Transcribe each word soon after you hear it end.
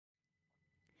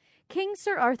King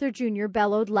Sir Arthur Jr.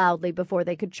 bellowed loudly before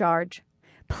they could charge.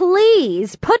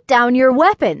 "Please put down your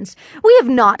weapons. We have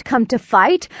not come to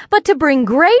fight, but to bring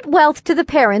great wealth to the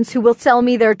parents who will sell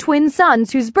me their twin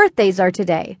sons whose birthdays are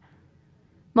today."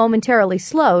 Momentarily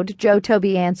slowed, Joe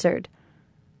Toby answered,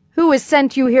 "Who has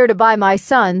sent you here to buy my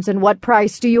sons, and what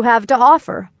price do you have to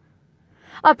offer?"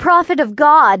 "A prophet of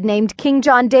God named King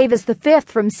John Davis V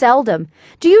from Seldom.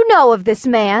 Do you know of this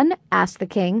man?" asked the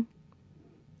king.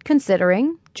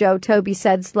 Considering, Joe Toby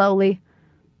said slowly,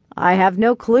 "I have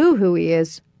no clue who he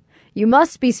is. You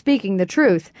must be speaking the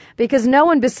truth, because no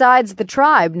one besides the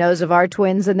tribe knows of our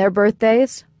twins and their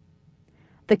birthdays."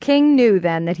 The king knew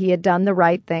then that he had done the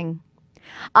right thing.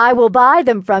 "I will buy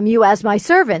them from you as my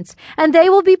servants, and they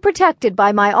will be protected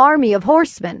by my army of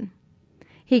horsemen."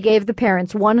 He gave the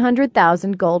parents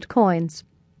 100,000 gold coins.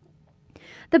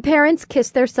 The parents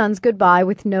kissed their sons goodbye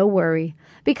with no worry,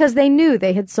 because they knew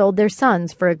they had sold their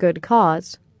sons for a good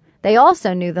cause. They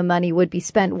also knew the money would be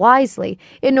spent wisely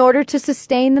in order to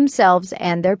sustain themselves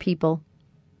and their people.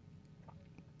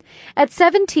 At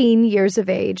 17 years of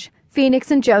age,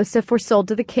 Phoenix and Joseph were sold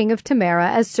to the king of Temera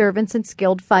as servants and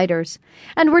skilled fighters,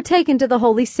 and were taken to the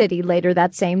holy city later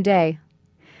that same day.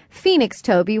 Phoenix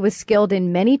Toby was skilled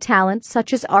in many talents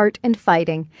such as art and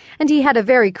fighting, and he had a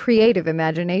very creative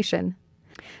imagination.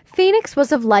 Phoenix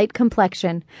was of light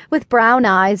complexion, with brown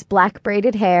eyes, black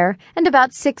braided hair, and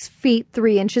about 6 feet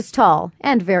 3 inches tall,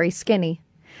 and very skinny.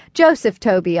 Joseph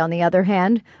Toby, on the other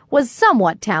hand, was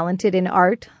somewhat talented in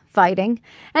art, fighting,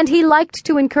 and he liked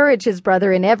to encourage his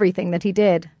brother in everything that he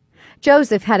did.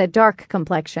 Joseph had a dark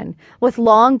complexion, with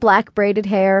long black braided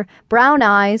hair, brown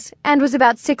eyes, and was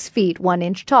about 6 feet 1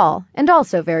 inch tall, and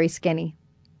also very skinny.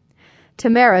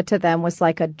 Temera to them was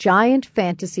like a giant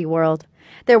fantasy world.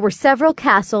 There were several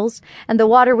castles, and the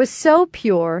water was so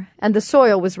pure, and the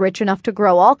soil was rich enough to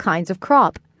grow all kinds of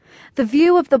crop. The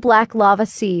view of the black lava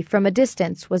sea from a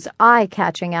distance was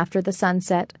eye-catching after the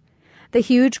sunset. The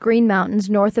huge green mountains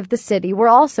north of the city were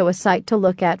also a sight to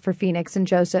look at for Phoenix and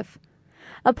Joseph.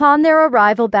 Upon their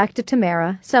arrival back to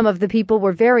Temera, some of the people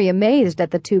were very amazed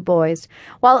at the two boys,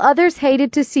 while others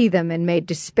hated to see them and made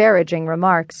disparaging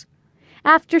remarks.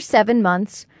 After 7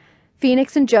 months,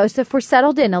 Phoenix and Joseph were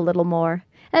settled in a little more,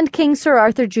 and King Sir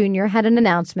Arthur Jr. had an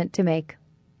announcement to make.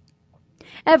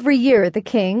 Every year the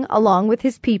king, along with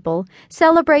his people,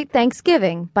 celebrate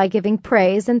Thanksgiving by giving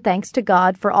praise and thanks to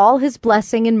God for all his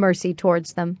blessing and mercy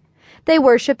towards them. They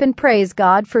worship and praise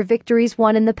God for victories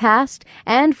won in the past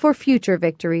and for future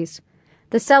victories.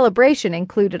 The celebration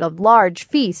included a large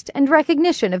feast and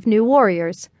recognition of new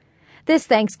warriors. This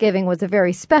Thanksgiving was a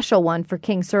very special one for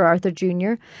King Sir Arthur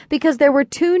Jr. because there were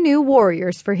 2 new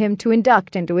warriors for him to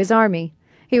induct into his army.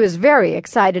 He was very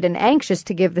excited and anxious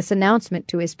to give this announcement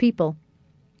to his people.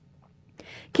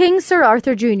 King Sir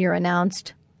Arthur Jr.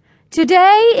 announced,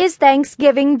 "Today is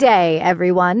Thanksgiving Day,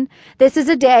 everyone. This is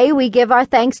a day we give our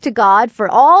thanks to God for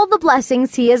all the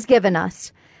blessings He has given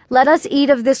us. Let us eat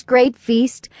of this great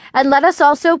feast, and let us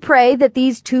also pray that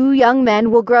these 2 young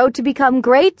men will grow to become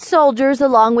great soldiers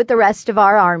along with the rest of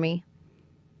our army."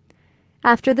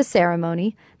 After the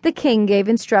ceremony, the king gave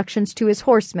instructions to his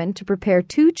horsemen to prepare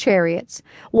 2 chariots,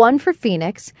 one for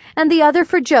Phoenix and the other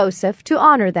for Joseph, to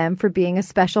honor them for being a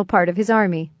special part of his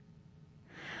army.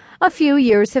 A few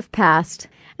years have passed,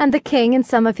 and the king and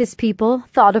some of his people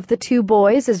thought of the 2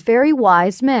 boys as very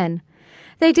wise men.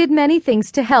 They did many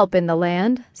things to help in the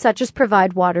land, such as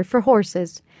provide water for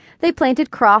horses. They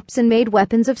planted crops and made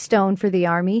weapons of stone for the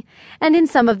army, and in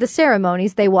some of the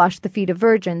ceremonies they washed the feet of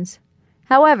virgins.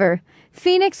 However,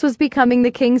 Phoenix was becoming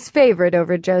the king's favorite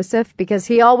over Joseph because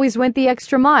he always went the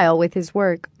extra mile with his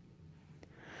work.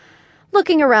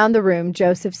 Looking around the room,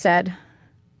 Joseph said,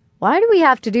 "Why do we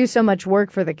have to do so much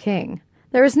work for the king?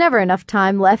 There is never enough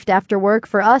time left after work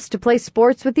for us to play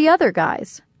sports with the other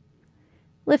guys."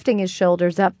 Lifting his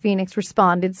shoulders up, Phoenix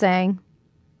responded, saying,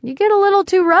 "You get a little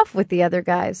too rough with the other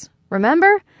guys.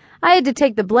 Remember? I had to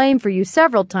take the blame for you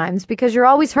several times because you're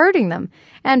always hurting them,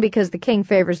 and because the king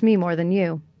favors me more than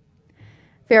you."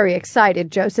 Very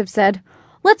excited, Joseph said,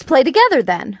 "Let's play together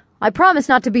then. I promise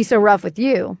not to be so rough with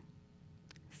you."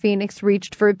 Phoenix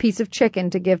reached for a piece of chicken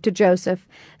to give to Joseph,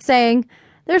 saying,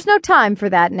 "There's no time for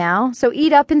that now, so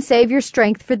eat up and save your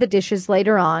strength for the dishes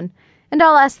later on, and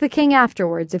I'll ask the king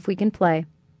afterwards if we can play."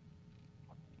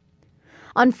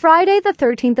 On Friday the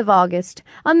 13th of August,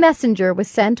 a messenger was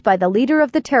sent by the leader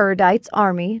of the Terrorites'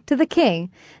 army to the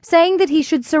king, saying that he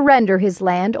should surrender his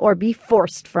land or be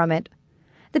forced from it.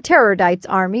 The Terrorites'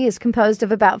 army is composed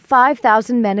of about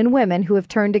 5,000 men and women who have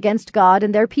turned against God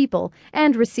and their people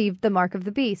and received the mark of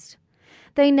the beast.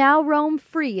 They now roam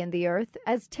free in the earth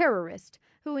as terrorists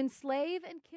who enslave and kill